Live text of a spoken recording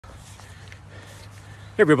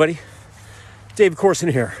everybody, David Corson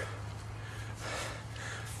here.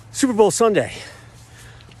 Super Bowl Sunday.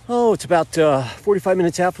 Oh, it's about 45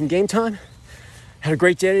 minutes out from game time. Had a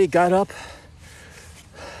great day, got up,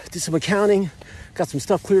 did some accounting, got some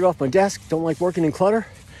stuff cleared off my desk. Don't like working in clutter.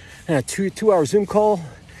 And a two-hour Zoom call,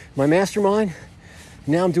 my mastermind.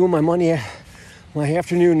 Now I'm doing my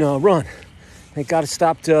afternoon run. Thank God it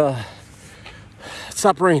stopped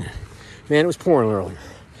raining. Man, it was pouring earlier.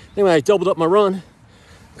 Anyway, I doubled up my run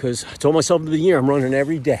because I told myself at the year I'm running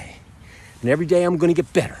every day. And every day I'm going to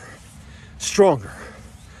get better, stronger,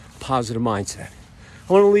 positive mindset.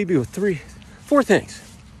 I want to leave you with four things.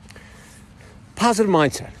 Positive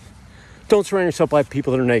mindset. Don't surround yourself by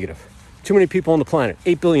people that are negative. Too many people on the planet,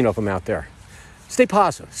 8 billion of them out there. Stay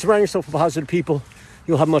positive. Surround yourself with positive people.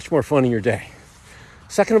 You'll have much more fun in your day.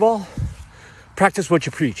 Second of all, practice what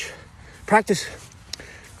you preach. Practice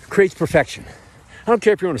creates perfection. I don't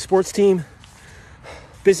care if you're on a sports team,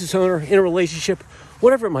 business owner, in a relationship,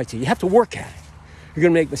 whatever it might be. You have to work at it. You're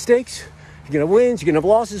going to make mistakes. You're going to have wins. You're going to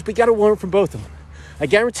have losses, but you got to learn from both of them. I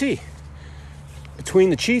guarantee,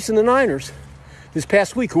 between the Chiefs and the Niners, this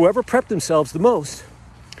past week, whoever prepped themselves the most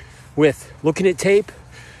with looking at tape,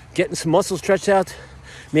 getting some muscles stretched out,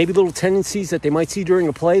 maybe little tendencies that they might see during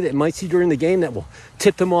a play, that they might see during the game that will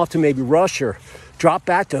tip them off to maybe rush or drop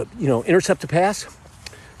back to, intercept a pass.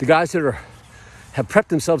 The guys that have prepped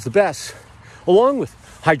themselves the best, along with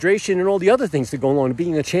hydration and all the other things that go along to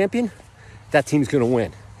being a champion, that team's going to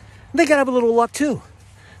win. And they got to have a little luck too.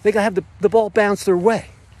 They got to have the ball bounce their way.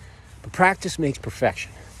 But practice makes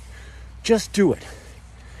perfection. Just do it.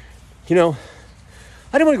 I didn't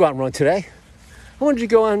want to go out and run today. I wanted to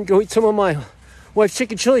go out and go eat some of my wife's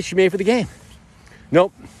chicken chili she made for the game.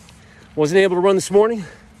 Nope. Wasn't able to run this morning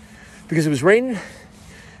because it was raining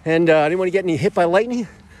and I didn't want to get hit by lightning.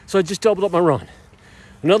 So I just doubled up my run.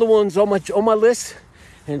 Another one's on my list.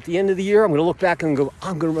 And at the end of the year, I'm going to look back and go,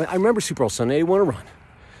 I remember Super Bowl Sunday, I want to run.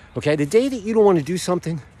 Okay, the day that you don't want to do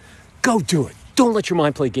something, go do it. Don't let your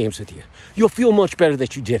mind play games with you. You'll feel much better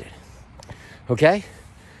that you did it. Okay?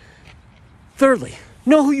 Thirdly,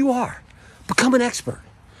 know who you are. Become an expert.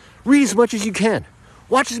 Read as much as you can.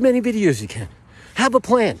 Watch as many videos as you can. Have a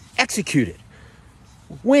plan. Execute it.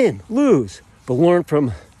 Win, lose, but learn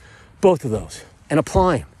from both of those and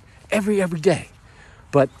apply them every day.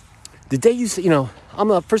 But the day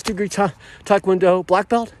I'm a first degree Taekwondo black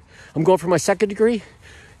belt. I'm going for my second degree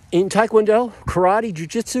in Taekwondo, karate,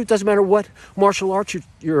 jiu-jitsu. Doesn't matter what martial arts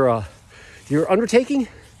you're undertaking.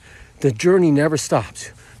 The journey never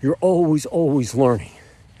stops. You're always learning.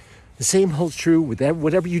 The same holds true with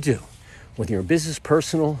whatever you do, whether you're in business,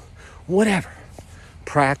 personal, whatever.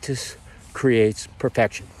 Practice creates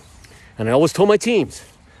perfection. And I always told my teams,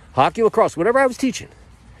 hockey, lacrosse, whatever I was teaching,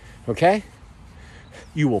 okay?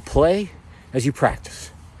 You will play as you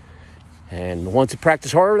practice. And the ones that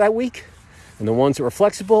practice harder that week, and the ones that were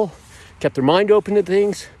flexible, kept their mind open to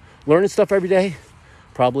things, learning stuff every day,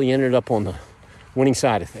 probably ended up on the winning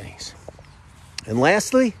side of things. And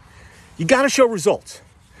lastly, you got to show results.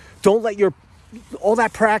 Don't let all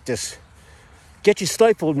that practice get you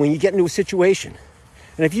stifled when you get into a situation.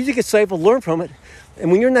 And if you do get stifled, learn from it.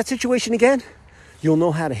 And when you're in that situation again, you'll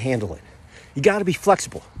know how to handle it. You got to be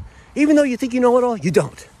flexible. Even though you think you know it all, you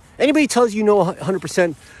don't. Anybody tells you know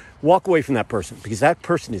 100%, walk away from that person because that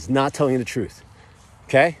person is not telling you the truth.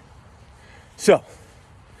 Okay? So,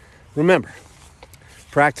 remember,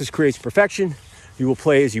 practice creates perfection. You will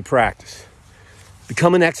play as you practice.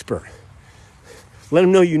 Become an expert. Let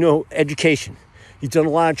them know you know education. You've done a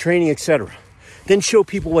lot of training, etc. Then show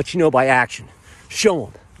people what you know by action. Show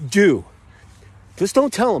them. Do. Just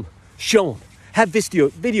don't tell them. Show them. Have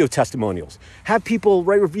video testimonials. Have people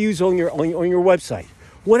write reviews on your website.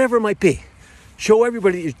 Whatever it might be. Show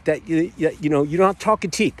everybody that you're not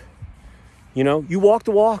talking cheap. You walk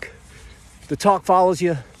the walk. The talk follows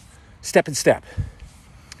you step in step.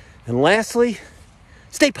 And lastly,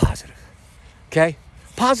 stay positive. Okay?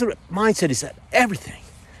 Positive mindset is at everything.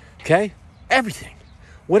 Okay? Everything.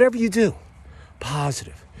 Whatever you do,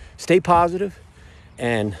 positive. Stay positive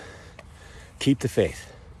and keep the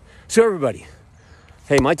faith. So everybody,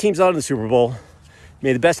 hey, my team's out in the Super Bowl.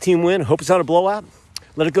 May the best team win. Hope it's not a blowout.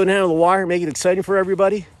 Let it go down to the wire. Make it exciting for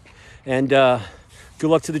everybody. And good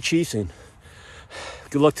luck to the Chiefs and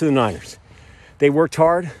good luck to the Niners. They worked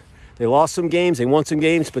hard. They lost some games. They won some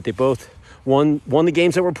games, but they both won the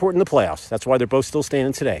games that were important in the playoffs. That's why they're both still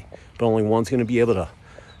standing today. But only one's going to be able to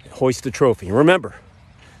hoist the trophy. And remember,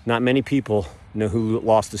 not many people know who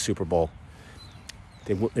lost the Super Bowl.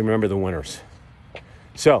 They remember the winners.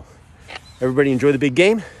 So, everybody enjoy the big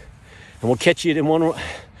game. And we'll catch you in one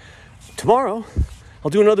tomorrow. I'll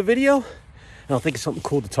do another video. And I'll think of something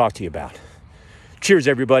cool to talk to you about. Cheers,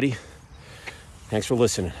 everybody. Thanks for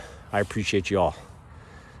listening. I appreciate you all.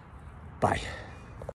 Bye.